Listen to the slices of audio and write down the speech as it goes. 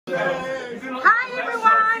Hi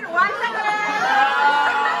everyone, once again.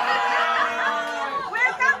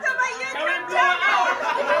 Welcome to my YouTube channel.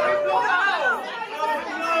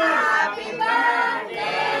 Happy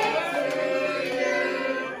birthday to you.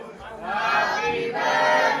 Happy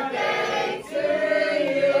birthday to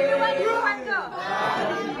you. Everyone go.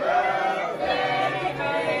 Happy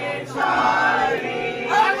birthday, Charlie.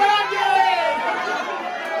 Happy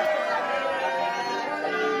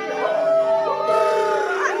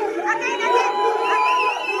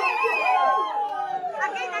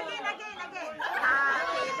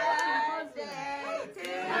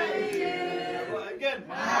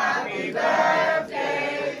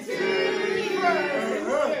birthday to you.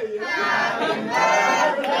 Happy birthday,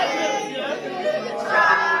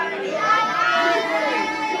 Charlie.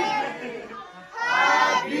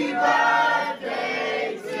 Happy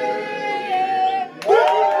birthday to you.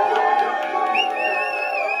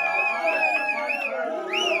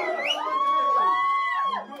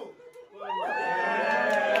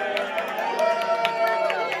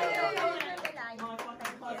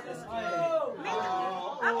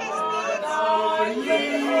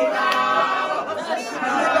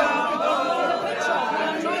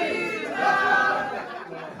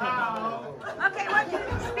 Okay, what?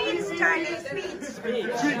 Speech, Charlie, speech.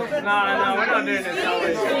 No, we're not doing this.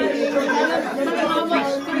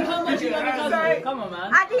 Come on,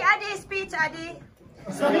 man. Adi, speech, Adi.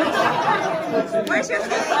 Where's your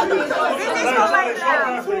speech? This is for my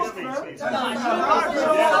love.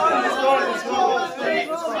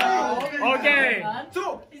 Okay.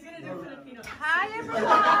 Hi,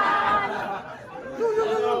 everyone.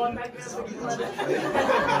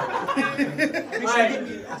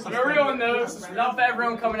 On a real note, love for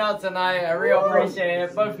everyone coming out tonight. I really appreciate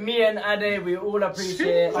it. Both me and Ade, we all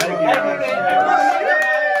appreciate it.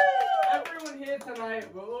 Everyone here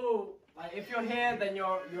tonight, we're all, like, if you're here, then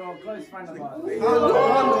you're a close friend of ours.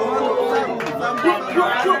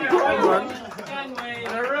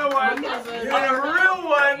 And a real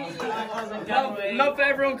one. Love for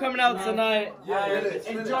everyone coming out tonight.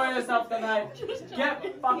 Enjoy yourself tonight.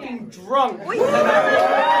 Get fucking drunk. Okay,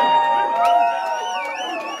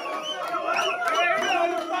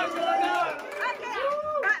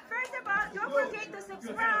 but first of all, don't forget to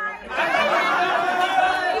subscribe.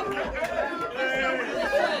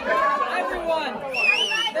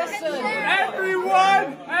 Everyone,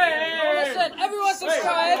 hey, listen, everyone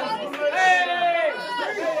subscribe. Hey.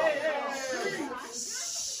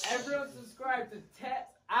 Everyone subscribe to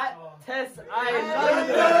Tess-ay.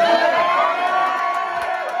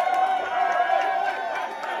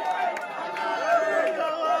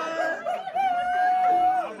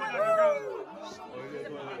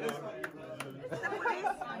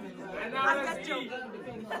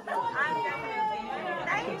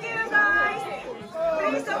 Thank you guys.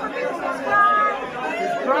 Please don't forget to subscribe to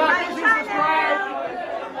my channel.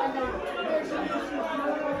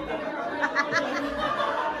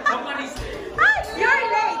 You're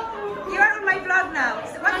late. You're on my vlog now.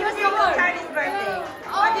 So what do you say to Charlie's birthday?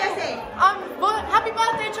 What do you say? Happy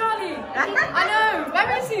birthday, Charlie! I know.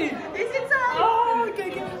 Where is he? He's inside. Oh,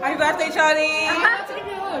 okay. Happy birthday, Charlie!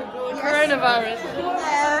 Coronavirus.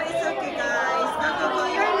 Yeah, it's okay, guys. Go.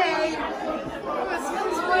 You're late.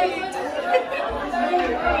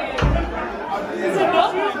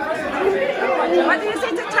 What do you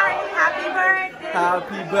say to Charlie? Happy birthday.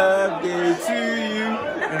 Happy birthday to you.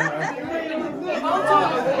 Do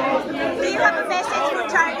you have a message for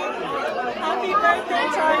Charlie? Happy birthday,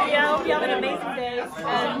 Charlie. I hope you have an amazing day.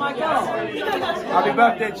 And my God. Happy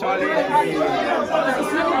birthday, Charlie. What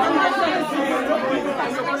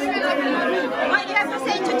do you have to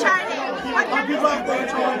say to Charlie? Happy birthday,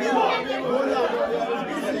 Charlie.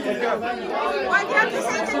 What do you have to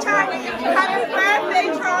say to Charlie? Happy birthday,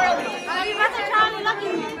 Charlie. Happy birthday, Charlie. Love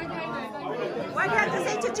you. What do you have to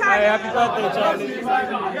say to Charlie? Happy birthday, Charlie.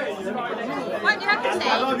 What do you have to say?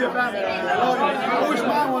 I love your family. I wish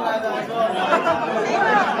mine were like that.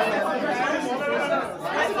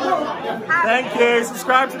 Thank you.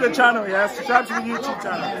 Subscribe to the channel, yeah? Subscribe to the YouTube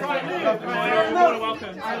channel.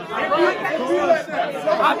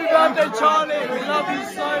 Happy birthday, Charlie. We love you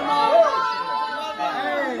so much.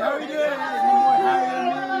 Hey, how are you doing?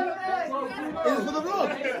 Is it for the vlog?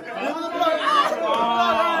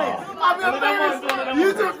 I'm your famous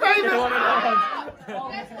YouTube famous.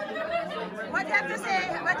 What do you have to say?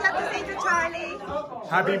 What do you have to say to Charlie?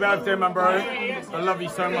 Happy birthday, my bro. I love you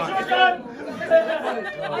so much. Happy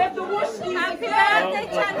birthday,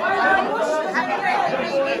 Charlie. Happy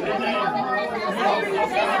birthday.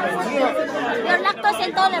 You're lactose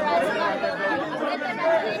intolerant.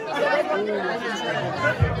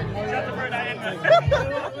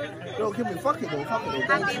 Yo, Kimmy, fuck it though.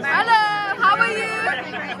 Hello, how are you?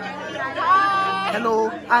 Hi. Hello.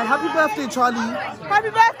 Hi, happy birthday, Charlie. Happy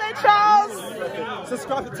birthday, Charles.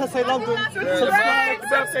 Subscribe to Tess-ay London. Subscribe.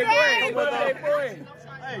 Birthday boy.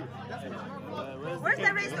 Where's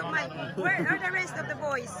the rest of where are the rest of the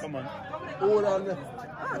boys? Come on. All on there.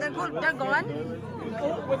 Oh, they're gone?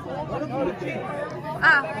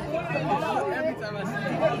 Ah.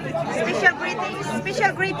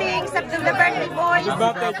 Special greetings to the birthday boys. Happy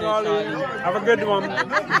birthday, Charlie. Have a good one.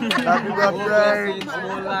 Happy birthday.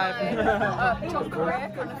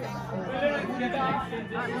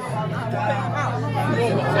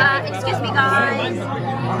 Excuse me, guys.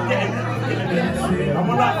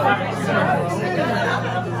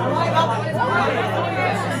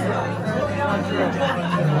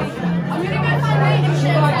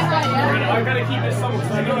 I gotta keep it somewhere.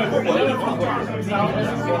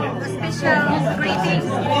 Special greetings.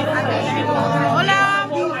 Hola.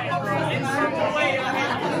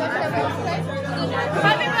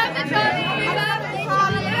 Happy birthday, Charlie.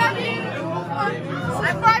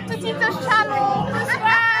 Subscribe to Tito's channel.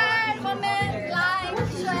 Subscribe, comment, like,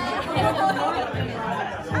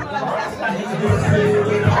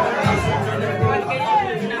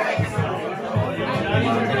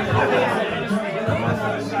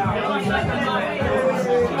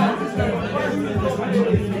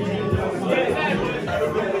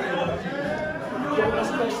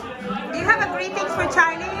 Do you have a greetings for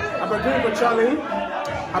Charlie? I'm greeting for Charlie.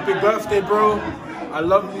 Happy birthday, bro. I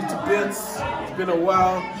love you to bits. It's been a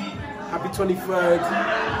while. Happy 23rd.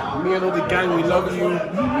 Me and all the gang, we love you.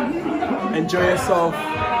 Enjoy yourself.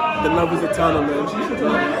 The love is eternal, man.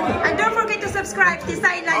 And don't forget to subscribe to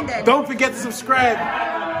Tess-ay London. Don't forget to subscribe.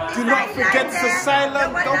 Do not forget to subscribe.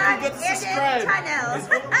 Don't forget to subscribe. Channel.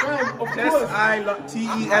 Tess-ay,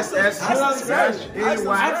 Tess-ay.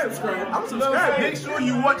 I'm subscribed. Make sure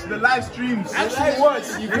you watch the live streams. Actually watch,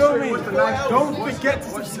 you feel me? Don't forget to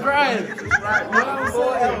subscribe.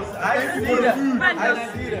 I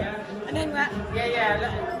see that. And then what?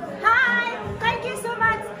 Hi, thank you so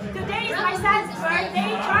much. Today is my son's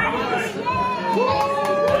birthday, Charlie. Yay!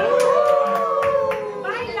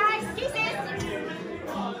 Bye guys, kisses.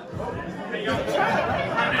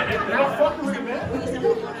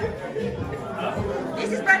 This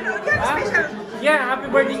is brand new. You're special. Yeah, happy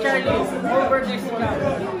birthday, Charlie. Happy birthday,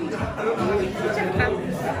 Charlie.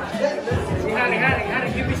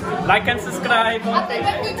 Like and subscribe. Happy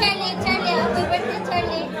birthday, Charlie. Happy birthday,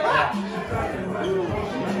 Charlie.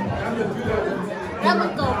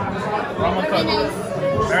 Ramon Very nice.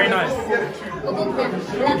 Very nice. Ubog na.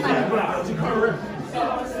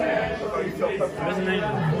 What's the name?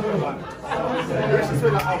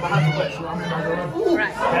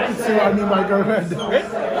 Right. See what I mean by go red? Red?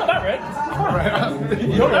 Not that red. Alright.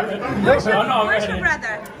 You're red. Where's No, no, where's your red.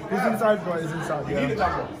 brother? He's inside, boy. He's inside, yeah.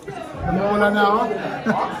 The Mola now.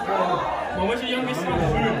 Well, what's your youngest son?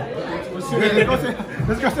 Yeah,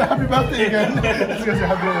 let's go say happy birthday again. Let's go say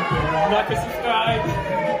happy birthday. Like and subscribe.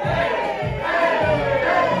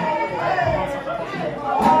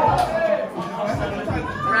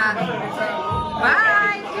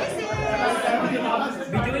 Bye, kisses.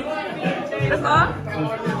 Let's go.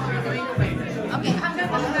 Okay, I'm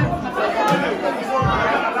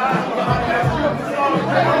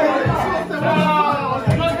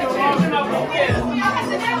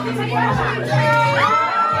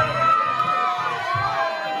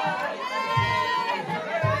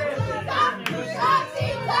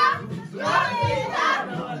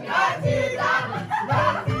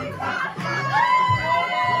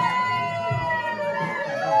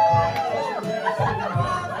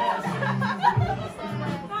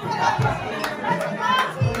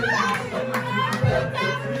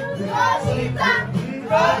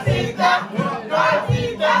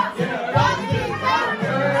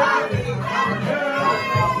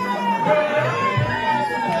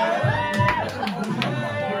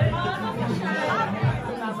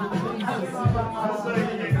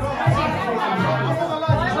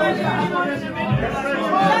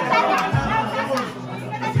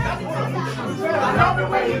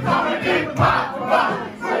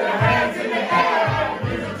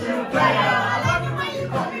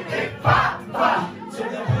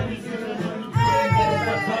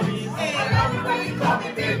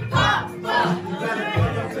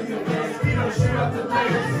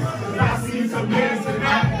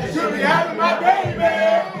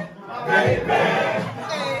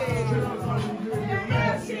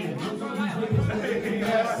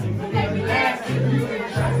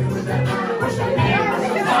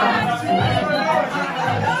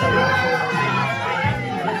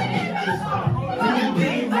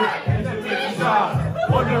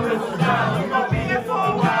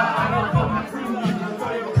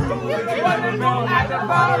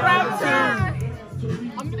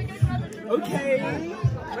Okay.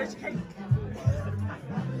 Where's cake?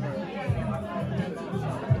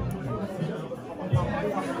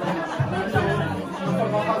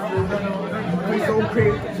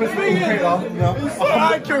 It's so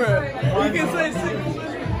accurate. You can say six.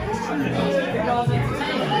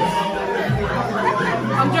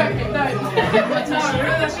 I'm joking, no.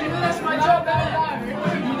 No, that's my job, no.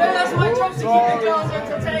 That's my job to